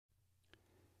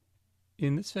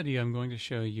In this video, I'm going to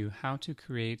show you how to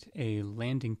create a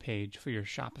landing page for your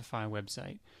Shopify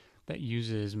website that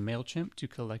uses MailChimp to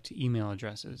collect email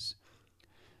addresses.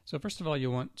 So first of all,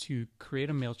 you'll want to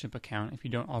create a MailChimp account if you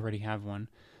don't already have one.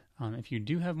 If you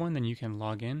do have one, then you can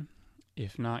log in.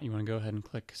 If not, you want to go ahead and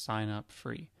click Sign Up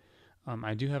Free.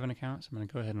 I do have an account, so I'm going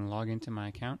to go ahead and log into my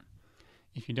account.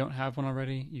 If you don't have one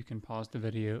already, you can pause the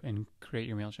video and create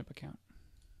your MailChimp account.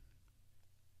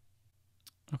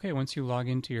 Okay, once you log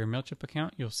into your MailChimp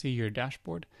account, you'll see your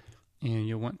dashboard, and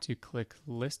you'll want to click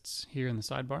Lists here in the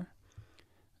sidebar.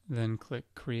 Then click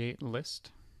Create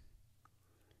List,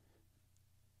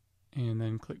 and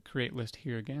then click Create List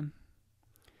here again.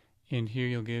 And here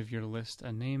you'll give your list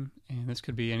a name, and this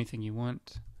could be anything you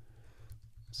want,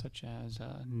 such as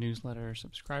newsletter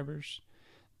subscribers.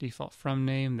 Default from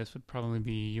name, this would probably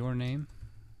be your name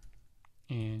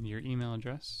and your email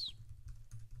address.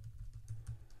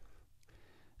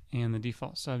 And the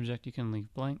default subject you can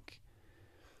leave blank.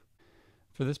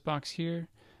 For this box here,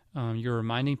 you're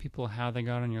reminding people how they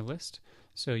got on your list.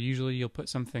 So usually you'll put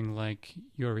something like,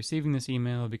 you're receiving this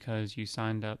email because you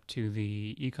signed up to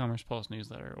the e-commerce Pulse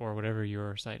newsletter or whatever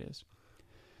your site is.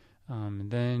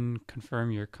 Then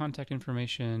confirm your contact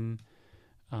information,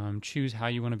 choose how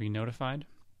you want to be notified.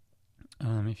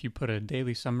 If you put a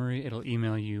daily summary, it'll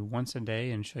email you once a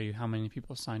day and show you how many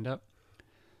people signed up.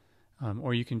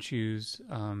 Or you can choose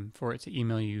for it to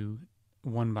email you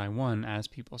one by one as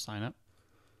people sign up.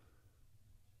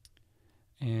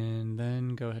 And then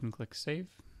go ahead and click Save.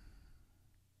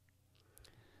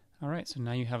 Alright, so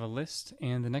now you have a list,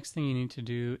 and the next thing you need to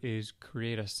do is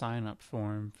create a sign-up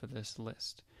form for this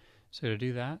list. So to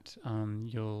do that,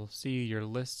 you'll see your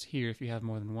lists here if you have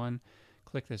more than one.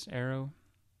 Click this arrow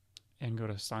and go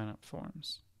to Sign-up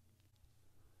Forms.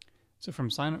 So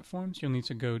from Sign-up Forms, you'll need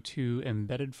to go to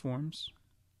Embedded Forms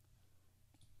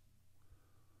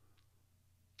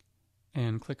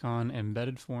and click on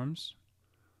Embedded Forms.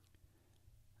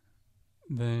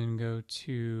 Then go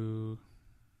to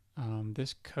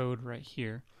this code right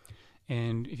here.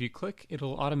 And if you click,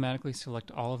 it'll automatically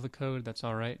select all of the code. That's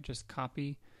all right. Just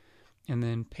copy and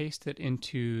then paste it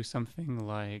into something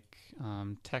like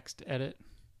text edit.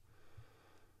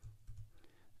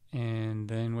 And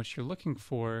then what you're looking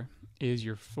for is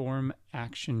your form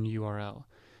action URL.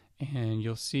 And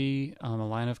you'll see a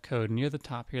line of code near the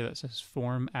top here that says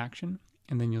form action,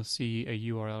 and then you'll see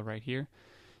a URL right here.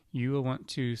 You will want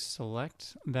to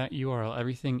select that URL,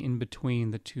 everything in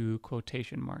between the two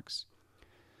quotation marks.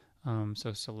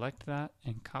 So select that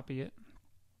and copy it.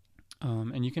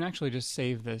 And you can actually just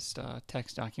save this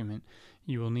text document.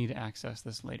 You will need to access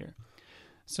this later.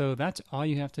 So that's all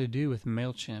you have to do with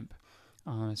MailChimp.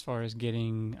 As far as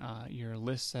getting your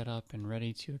list set up and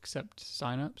ready to accept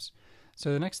signups.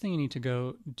 So the next thing you need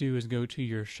to do is go to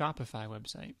your Shopify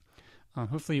website.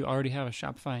 Hopefully you already have a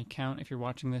Shopify account if you're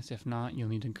watching this. If not, you'll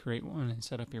need to create one and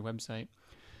set up your website.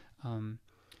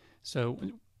 So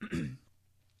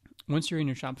once you're in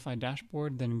your Shopify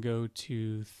dashboard, then go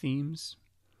to Themes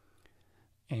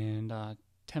and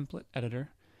Template Editor.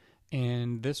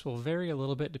 And this will vary a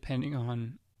little bit depending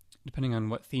on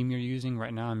what theme you're using.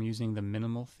 Right now I'm using the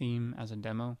minimal theme as a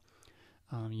demo.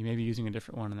 You may be using a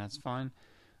different one, and that's fine.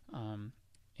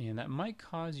 And that might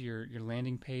cause your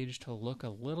landing page to look a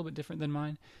little bit different than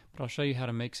mine, but I'll show you how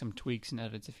to make some tweaks and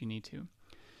edits if you need to.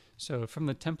 So from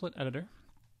the template editor,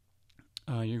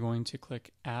 you're going to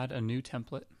click Add a New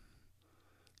Template,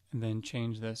 and then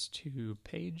change this to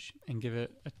Page, and give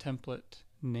it a template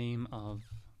name of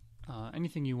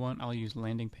anything you want. I'll use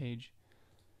Landing Page.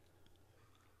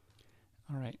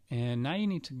 Alright, and now you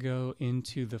need to go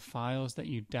into the files that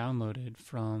you downloaded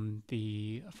from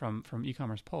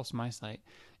e-commerce Pulse, my site,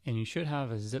 and you should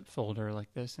have a zip folder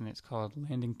like this, and it's called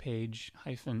landing page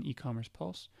 -e-commerce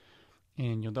Pulse,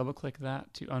 and you'll double click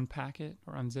that to unpack it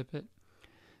or unzip it,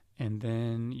 and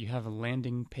then you have a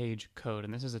landing page code,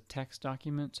 and this is a text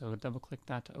document, so double click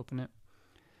that to open it.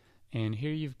 And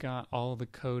here you've got all the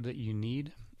code that you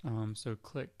need, so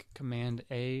click Command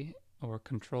A or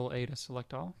Control A to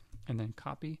select all, and then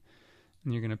copy,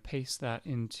 and you're going to paste that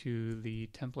into the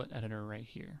template editor right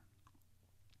here.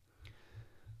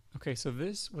 Okay, so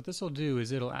what this will do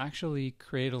is it'll actually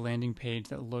create a landing page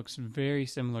that looks very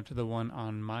similar to the one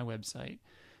on my website.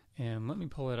 And let me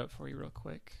pull it up for you real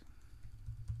quick.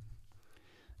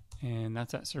 And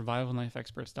that's at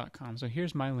survivalknifeexperts.com. So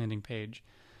here's my landing page,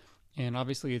 and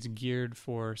obviously it's geared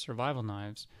for survival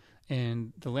knives.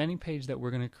 And the landing page that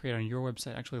we're going to create on your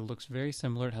website actually looks very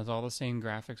similar. It has all the same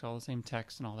graphics, all the same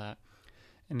text and all that,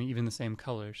 and even the same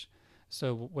colors.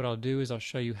 So what I'll do is I'll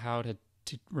show you how to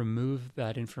remove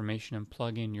that information and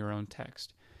plug in your own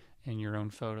text. and your own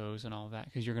photos and all that,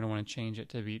 because you're going to want to change it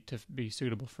to be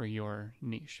suitable for your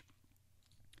niche.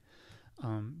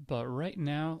 But right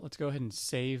now, let's go ahead and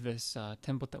save this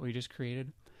template that we just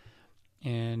created.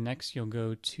 And next, you'll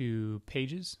go to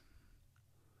Pages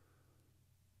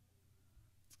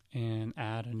and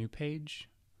add a new page.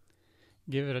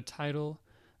 Give it a title.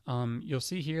 You'll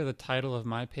see here the title of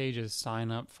my page is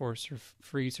Sign Up for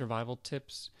Free Survival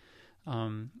Tips.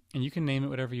 And you can name it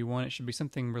whatever you want. It should be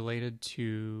something related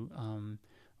to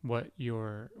what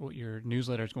your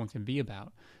newsletter is going to be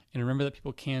about. And remember that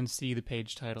people can see the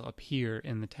page title up here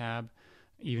in the tab,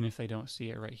 even if they don't see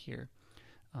it right here.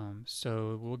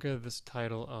 So we'll give this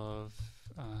title of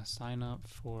Sign Up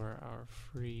for Our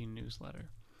Free Newsletter.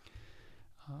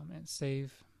 And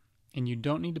save. And you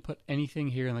don't need to put anything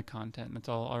here in the content. That's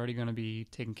all already going to be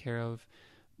taken care of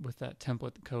with that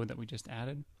template code that we just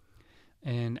added.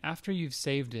 And after you've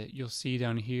saved it, you'll see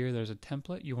down here there's a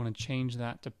template. You want to change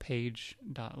that to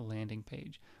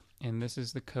page.landingpage. And this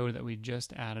is the code that we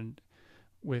just added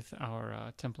with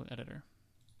our template editor.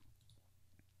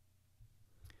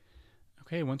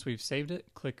 Okay, once we've saved it,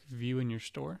 click View in your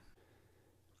store.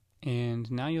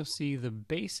 And now you'll see the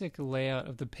basic layout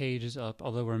of the page is up,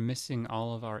 although we're missing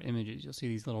all of our images. You'll see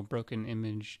these little broken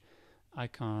image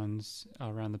icons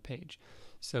around the page.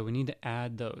 So we need to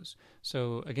add those.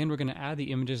 So again, we're going to add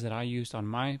the images that I used on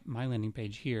my landing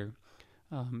page here,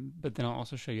 but then I'll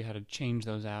also show you how to change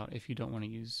those out if you don't want to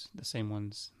use the same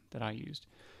ones that I used,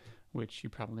 which you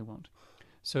probably won't.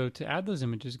 So to add those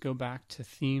images, go back to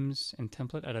Themes and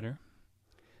Template Editor,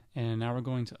 and now we're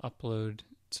going to upload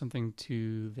something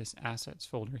to this Assets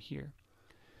folder here.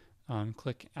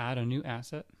 Click Add a New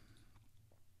Asset,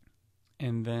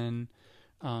 and then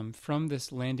from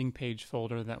this landing page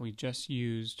folder that we just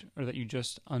used, or that you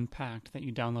just unpacked, that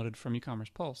you downloaded from e-commerce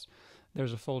Pulse,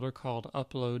 there's a folder called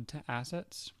Upload to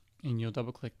Assets, and you'll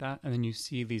double click that, and then you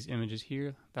see these images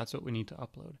here. That's what we need to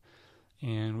upload.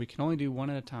 And we can only do one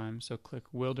at a time, so click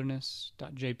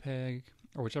wilderness.jpg,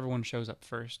 or whichever one shows up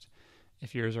first.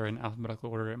 If yours are in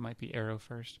alphabetical order, it might be arrow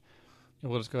first.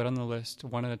 And we'll just go down the list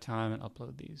one at a time and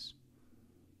upload these.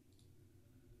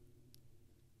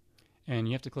 And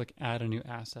you have to click Add a New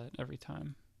Asset every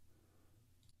time.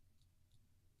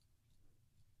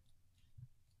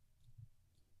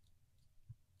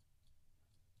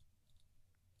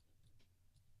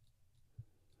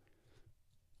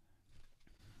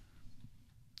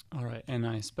 All right, and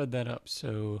I sped that up,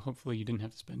 so hopefully you didn't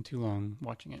have to spend too long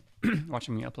watching it,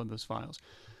 watching me upload those files.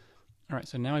 All right,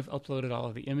 so now I've uploaded all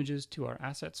of the images to our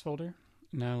Assets folder.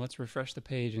 Now let's refresh the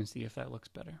page and see if that looks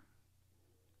better.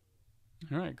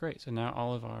 All right, great. So now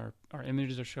all of our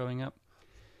images are showing up,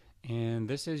 and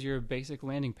this is your basic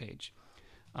landing page.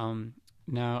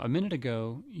 Now, a minute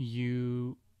ago,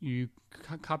 you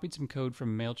copied some code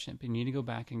from MailChimp. You need to go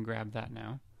back and grab that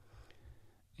now,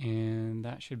 and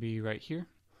that should be right here.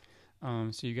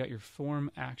 So you got your form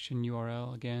action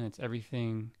URL. Again, it's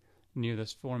everything near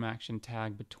this form action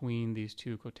tag between these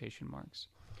two quotation marks.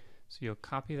 So you'll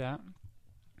copy that,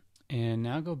 and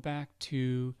now go back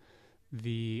to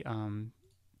the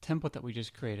template that we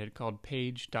just created called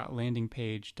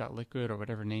page.landingpage.liquid, or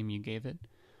whatever name you gave it.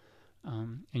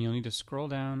 And you'll need to scroll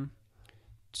down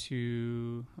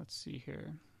to, let's see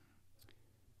here,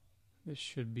 this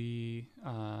should be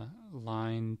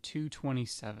line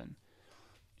 227.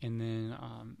 And then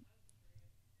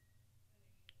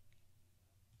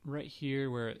right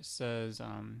here where it says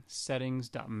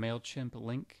settings.mailchimp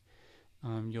link,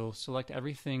 you'll select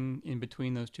everything in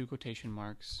between those two quotation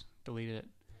marks, delete it,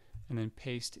 and then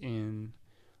paste in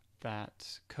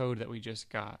that code that we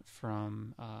just got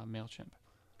from MailChimp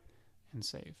and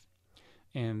save.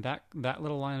 And that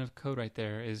little line of code right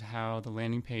there is how the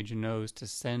landing page knows to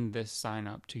send this sign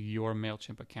up to your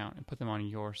MailChimp account and put them on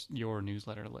your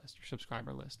newsletter list, your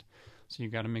subscriber list. So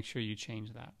you've got to make sure you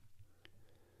change that.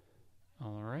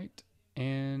 All right.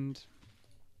 And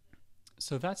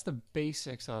so that's the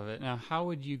basics of it. Now, how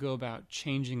would you go about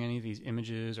changing any of these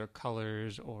images or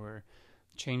colors, or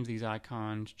change these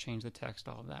icons, change the text,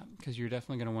 all of that? Because you're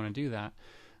definitely going to want to do that.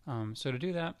 So to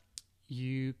do that,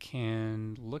 you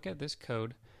can look at this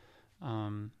code,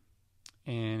 and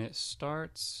it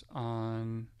starts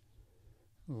on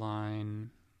line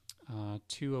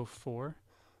 204,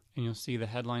 and you'll see the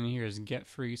headline here is Get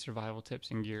Free Survival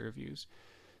Tips and Gear Reviews.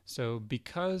 So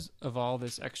because of all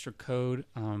this extra code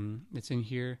that's in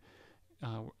here,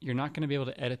 you're not going to be able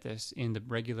to edit this in the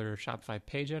regular Shopify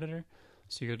page editor,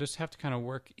 so you'll just have to kind of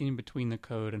work in between the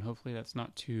code, and hopefully that's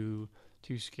not too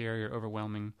scary or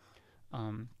overwhelming.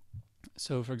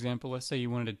 So for example, let's say you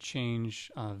wanted to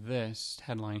change this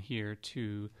headline here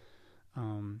to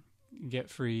get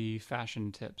free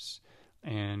fashion tips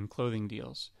and clothing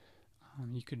deals.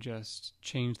 You could just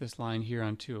change this line here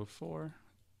on 204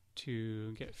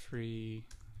 to get free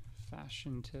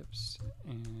fashion tips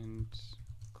and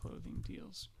clothing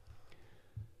deals.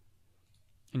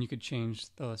 And you could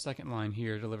change the second line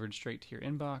here, delivered straight to your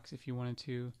inbox if you wanted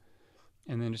to.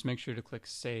 And then just make sure to click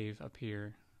save up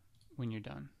here when you're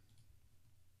done.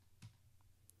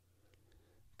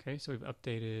 Okay, so we've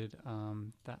updated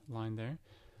that line there.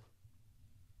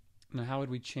 Now how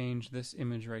would we change this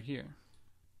image right here?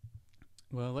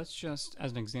 Well, let's just,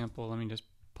 as an example, let me just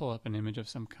pull up an image of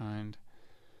some kind.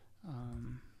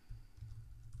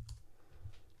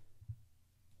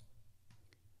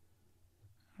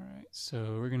 Alright,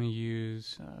 so we're going to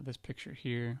use this picture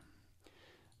here.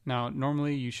 Now,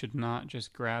 normally you should not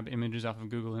just grab images off of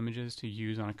Google Images to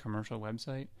use on a commercial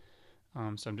website.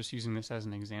 So I'm just using this as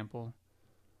an example.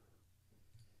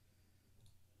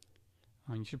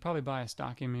 You should probably buy a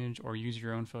stock image or use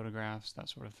your own photographs, that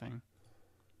sort of thing.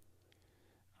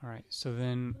 Alright, so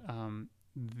then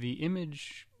the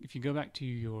image, if you go back to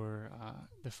your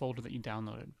the folder that you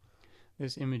downloaded,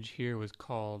 this image here was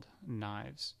called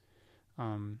Knives.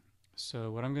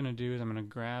 So what I'm going to do is I'm going to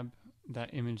grab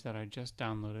that image that I just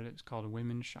downloaded. It's called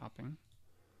Women Shopping.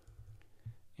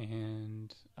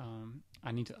 And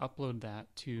I need to upload that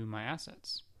to my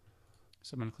assets.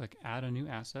 So I'm going to click Add a New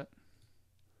Asset.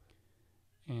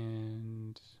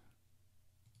 And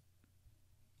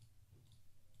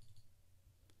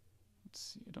let's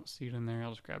see, I don't see it in there. I'll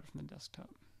just grab it from the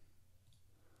desktop.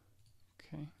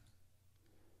 Okay.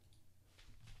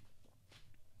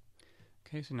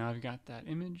 Okay, so now I've got that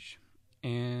image,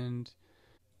 and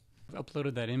I've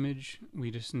uploaded that image. We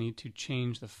just need to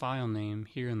change the file name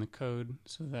here in the code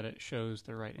so that it shows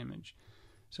the right image.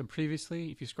 So previously,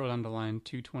 if you scroll down to line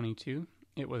 222,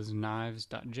 it was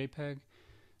knives.jpg.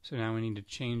 So now we need to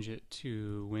change it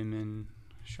to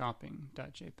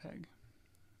womenshopping.jpg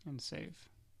and save.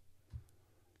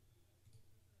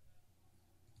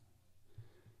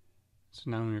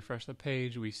 So now when we refresh the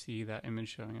page, we see that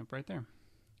image showing up right there.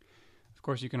 Of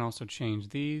course, you can also change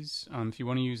these. If you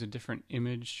want to use a different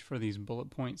image for these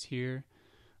bullet points here,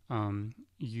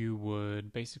 you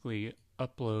would basically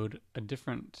upload a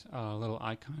different little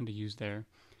icon to use there,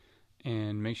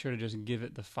 and make sure to just give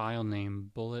it the file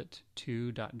name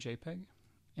bullet2.jpg,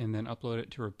 and then upload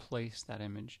it to replace that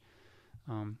image.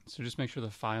 So just make sure the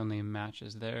file name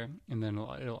matches there, and then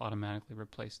it'll automatically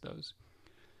replace those.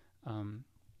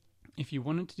 If you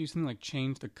wanted to do something like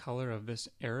change the color of this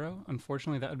arrow,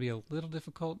 unfortunately that would be a little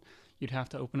difficult. You'd have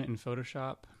to open it in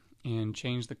Photoshop and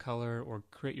change the color or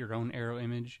create your own arrow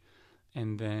image,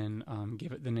 and then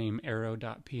give it the name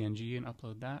arrow.png and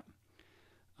upload that.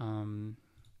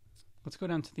 Let's go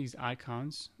down to these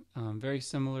icons. Very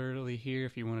similarly here,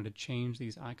 if you wanted to change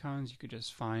these icons, you could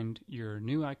just find your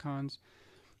new icons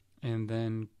and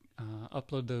then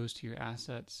upload those to your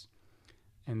assets.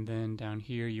 And then down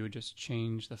here, you would just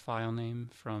change the file name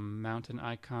from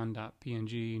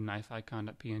mountainicon.png,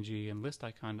 knifeicon.png, and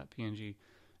listicon.png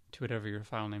to whatever your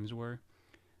file names were.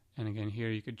 And again, here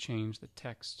you could change the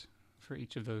text for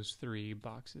each of those three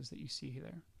boxes that you see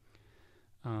there.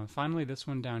 Finally, this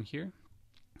one down here,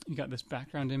 you got this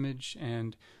background image,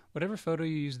 and whatever photo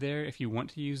you use there, if you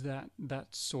want to use that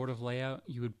sort of layout,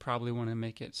 you would probably want to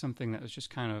make it something that was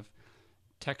just kind of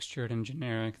textured and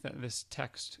generic, that this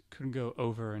text could go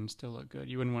over and still look good.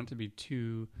 You wouldn't want it to be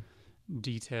too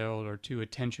detailed or too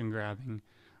attention-grabbing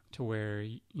to where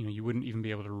you wouldn't even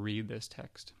be able to read this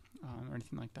text or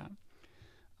anything like that.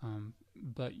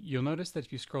 But you'll notice that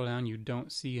if you scroll down, you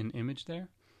don't see an image there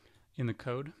in the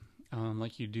code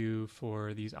like you do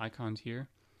for these icons here.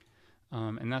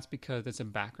 And that's because it's a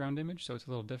background image, so it's a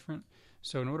little different.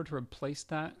 So in order to replace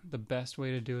that, the best way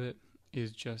to do it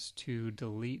is just to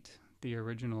delete the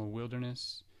original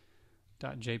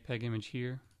wilderness.jpg image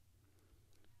here.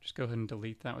 Just go ahead and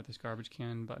delete that with this garbage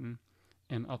can button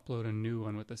and upload a new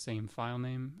one with the same file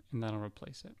name, and that'll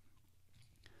replace it.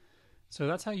 So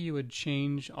that's how you would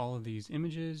change all of these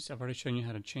images. I've already shown you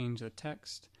how to change the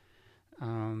text.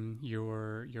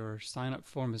 Your sign-up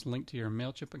form is linked to your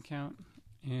MailChimp account,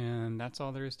 and that's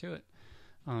all there is to it.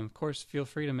 Of course, feel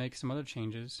free to make some other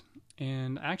changes.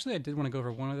 And actually, I did want to go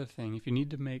over one other thing. If you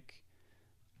need to make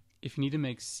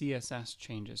CSS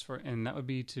changes, and that would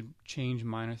be to change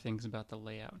minor things about the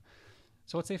layout.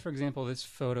 So let's say, for example, this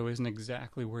photo isn't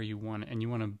exactly where you want it, and you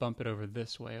want to bump it over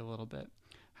this way a little bit.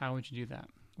 How would you do that?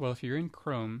 Well, if you're in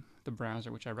Chrome, the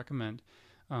browser, which I recommend,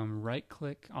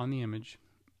 right-click on the image,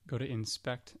 go to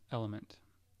Inspect Element,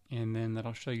 and then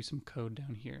that'll show you some code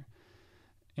down here.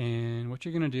 And what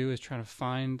you're going to do is try to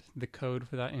find the code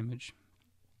for that image,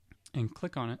 and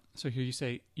click on it. So here you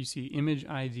see image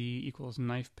ID equals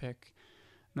knife pick,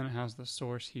 and then it has the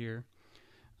source here.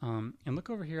 And look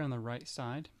over here on the right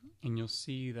side, and you'll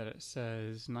see that it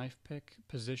says knife pick,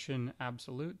 position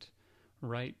absolute,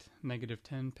 right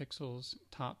 -10 pixels,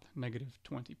 top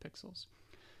 -20 pixels.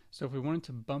 So if we wanted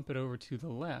to bump it over to the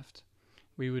left,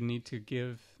 we would need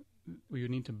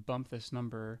to bump this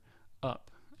number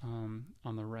up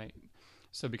on the right.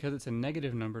 So because it's a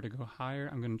negative number, to go higher,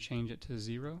 I'm going to change it to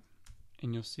 0,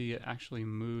 and you'll see it actually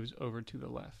moves over to the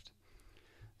left.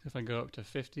 So if I go up to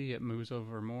 50, it moves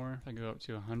over more. If I go up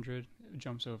to 100, it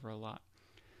jumps over a lot.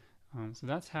 So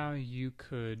that's how you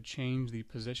could change the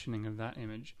positioning of that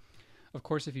image. Of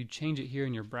course, if you change it here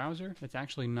in your browser, it's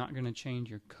actually not going to change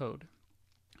your code.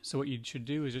 So what you should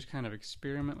do is just kind of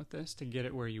experiment with this to get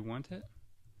it where you want it.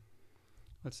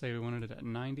 Let's say we wanted it at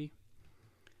 90.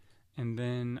 And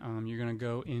then you're going to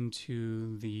go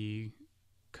into the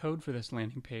code for this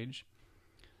landing page,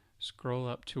 scroll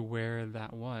up to where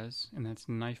that was, and that's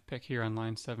knife pick here on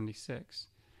line 76,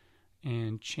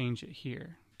 and change it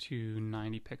here to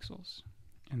 90 pixels,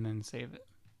 and then save it.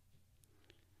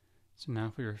 So now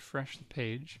if we refresh the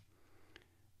page,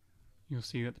 you'll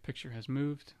see that the picture has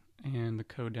moved, and the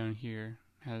code down here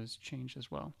has changed as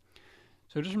well.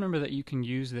 So just remember that you can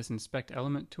use this inspect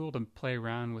element tool to play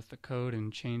around with the code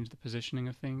and change the positioning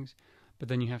of things, but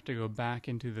then you have to go back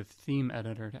into the theme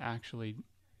editor to actually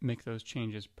make those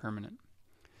changes permanent.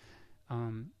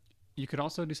 You could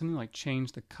also do something like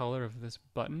change the color of this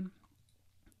button,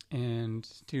 and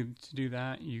to do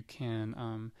that you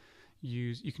can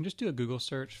just do a Google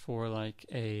search for like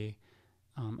a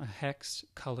hex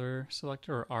color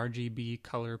selector or RGB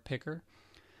color picker,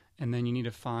 and then you need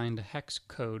to find a hex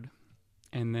code,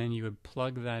 and then you would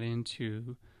plug that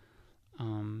into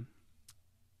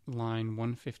line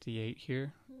 158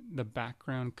 here. The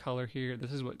background color here,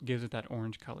 this is what gives it that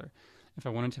orange color. If I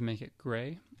wanted to make it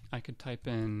gray, I could type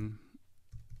in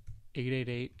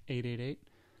 888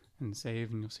 and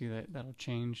save, and you'll see that that'll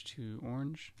change to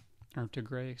orange, or to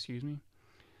gray, excuse me.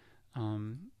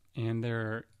 And there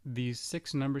are these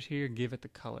 6 numbers here give it the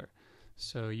color.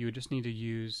 So you would just need to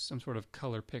use some sort of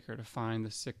color picker to find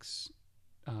the 6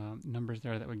 numbers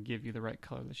there that would give you the right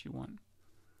color that you want.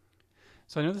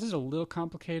 So I know this is a little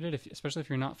complicated, especially if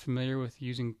you're not familiar with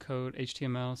using code,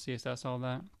 HTML, CSS, all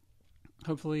that.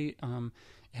 Hopefully it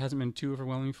hasn't been too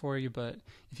overwhelming for you, but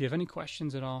if you have any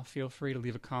questions at all, feel free to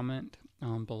leave a comment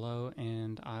below,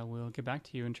 and I will get back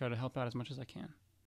to you and try to help out as much as I can.